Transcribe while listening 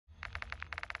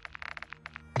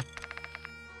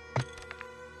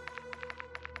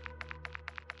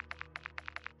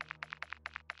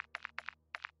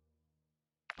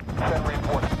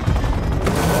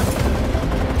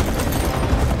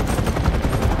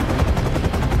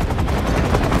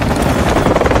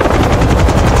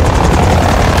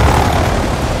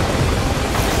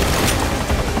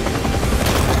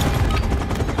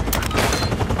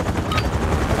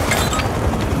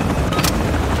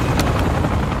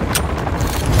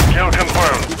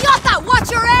confirmed. Idiota, watch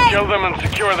your aim! Kill them and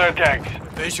secure their tags.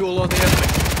 Visual on the enemy.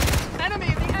 Enemy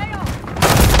in the AO!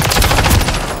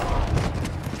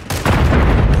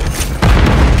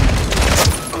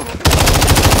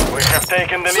 We have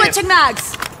taken the lead. Switching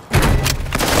mags!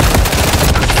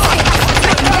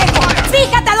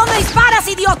 ¡Fíjate a dónde disparas,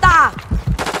 idiota!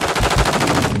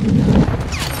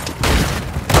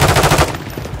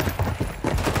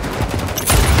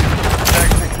 Tag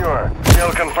secure.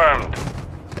 Kill confirmed.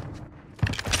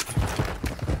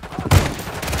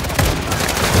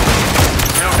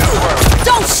 Kill confirmed.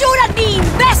 Don't shoot at me,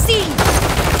 imbecile!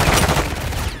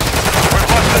 We're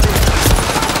busted.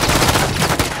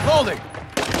 Holding.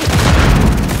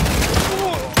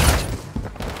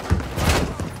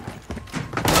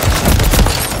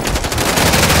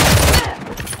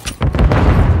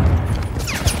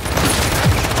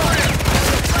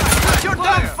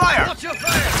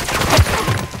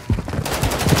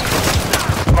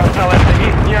 Hostile at the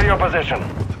east near your position.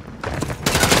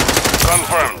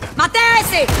 Confirmed. ¡Mate a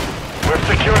ese! We've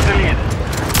secured the lead.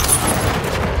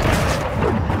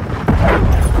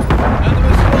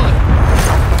 Enemy spotted.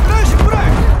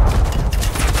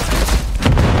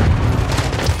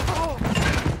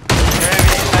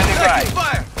 UAV standing by.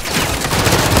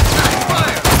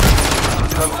 Fire.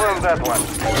 Confirm that one.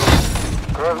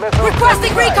 Cruise missile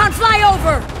Requesting standing by. recon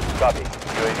flyover! Copy.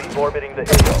 UAV orbiting the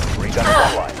AO. Recon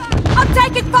online. I'm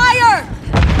taking fire!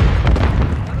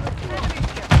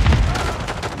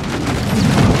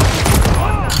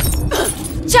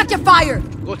 Check your fire!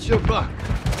 Watch your back.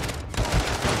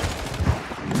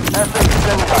 SX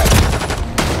standing by.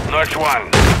 Notch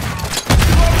 1.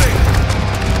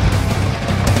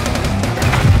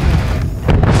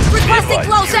 Requesting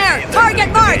close air! Target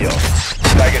marked!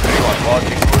 Target 3-1.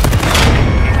 Launching cruise.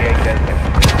 ETA 10 seconds.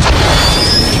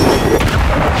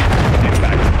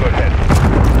 Impact. Go ahead.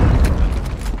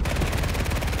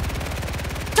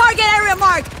 Target area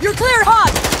marked! You're clear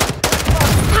hot!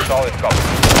 Solid cover.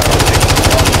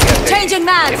 Changing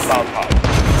mags. Inbound hot.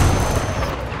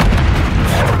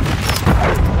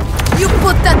 You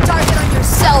put that target on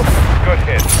yourself! Good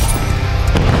hit.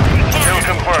 Kill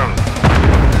confirmed.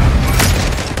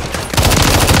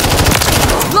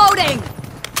 Loading!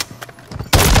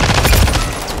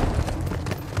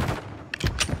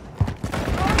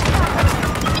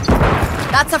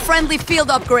 That's a friendly field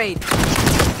upgrade.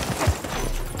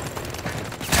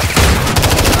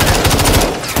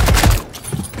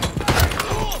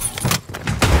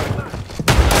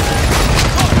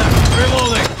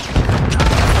 Reloading.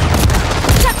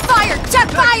 Check fire! Check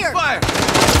fire! Fire.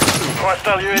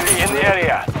 Hostile UAV in the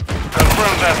area.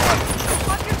 Confirm that one.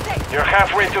 You're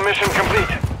halfway to mission complete.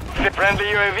 Friendly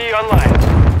UAV online.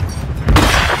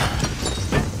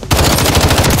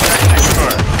 Tag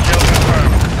secure. Kill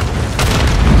confirmed.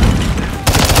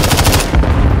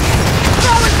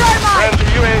 Throwing thermite! Friendly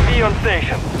UAV on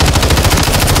station.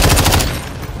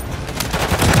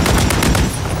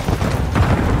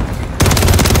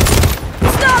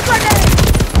 Snow grenade!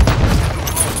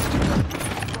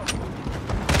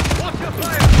 Watch your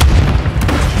fire.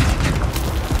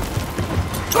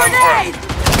 Grenade!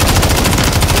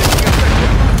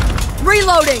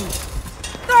 Reloading!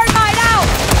 Thermite out!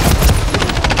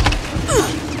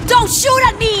 Don't shoot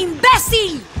at me,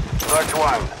 imbecile! Notch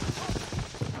 1.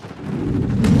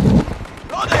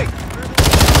 Loading.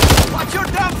 Watch your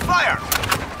damn fire.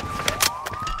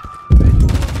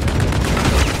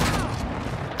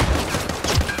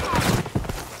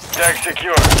 Tag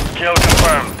secure. Kill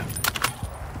confirmed.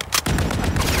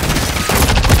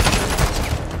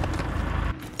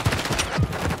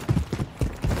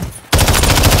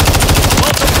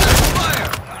 Fire.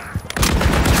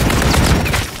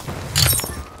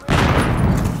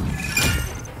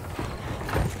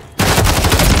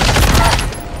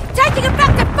 Taking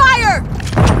effective fire!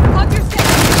 On your step!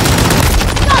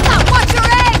 Zotac, watch your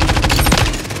aim!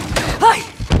 Hey!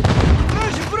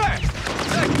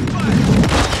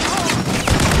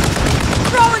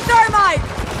 Throwing thermite!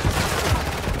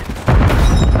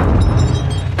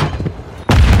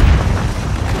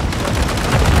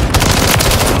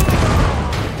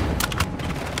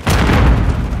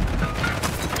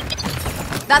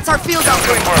 That's our field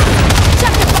upgrade. Confirmed.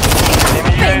 Check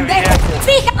the pendejo!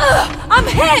 Fija! I'm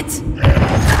hit!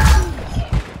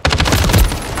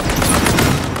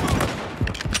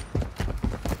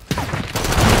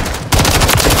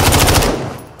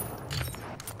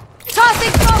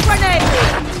 Tossing smoke grenade!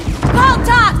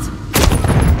 Contact!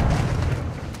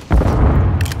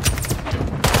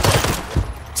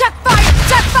 Check fire!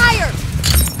 Check fire!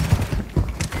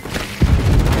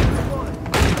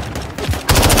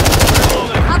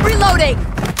 I'm reloading!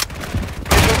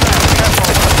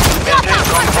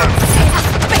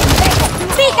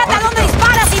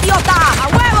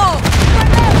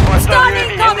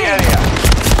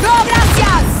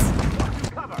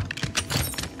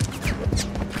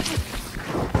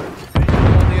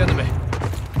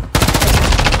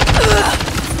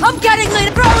 getting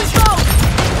lit! Throwing smoke!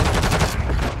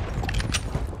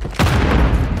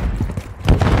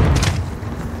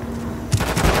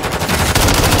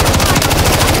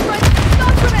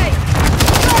 Stop grenade!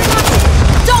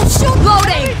 Don't shoot!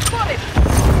 Loading! Enemy spotted!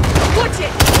 Watch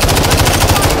it!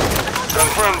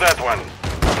 Confirm that one.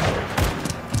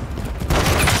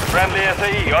 Friendly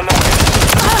SAE on the way.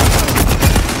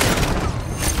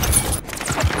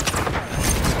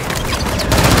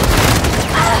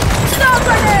 Stop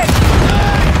grenade!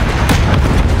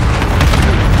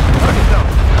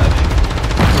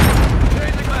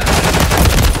 Changing man.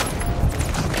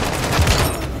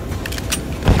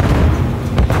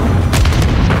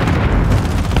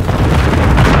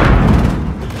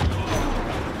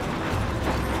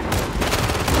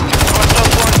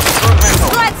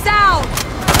 Threats down!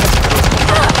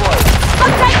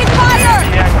 I'm taking fire!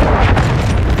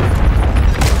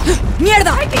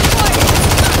 Mierda!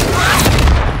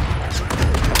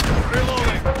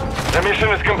 The mission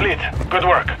is complete. Good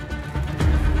work.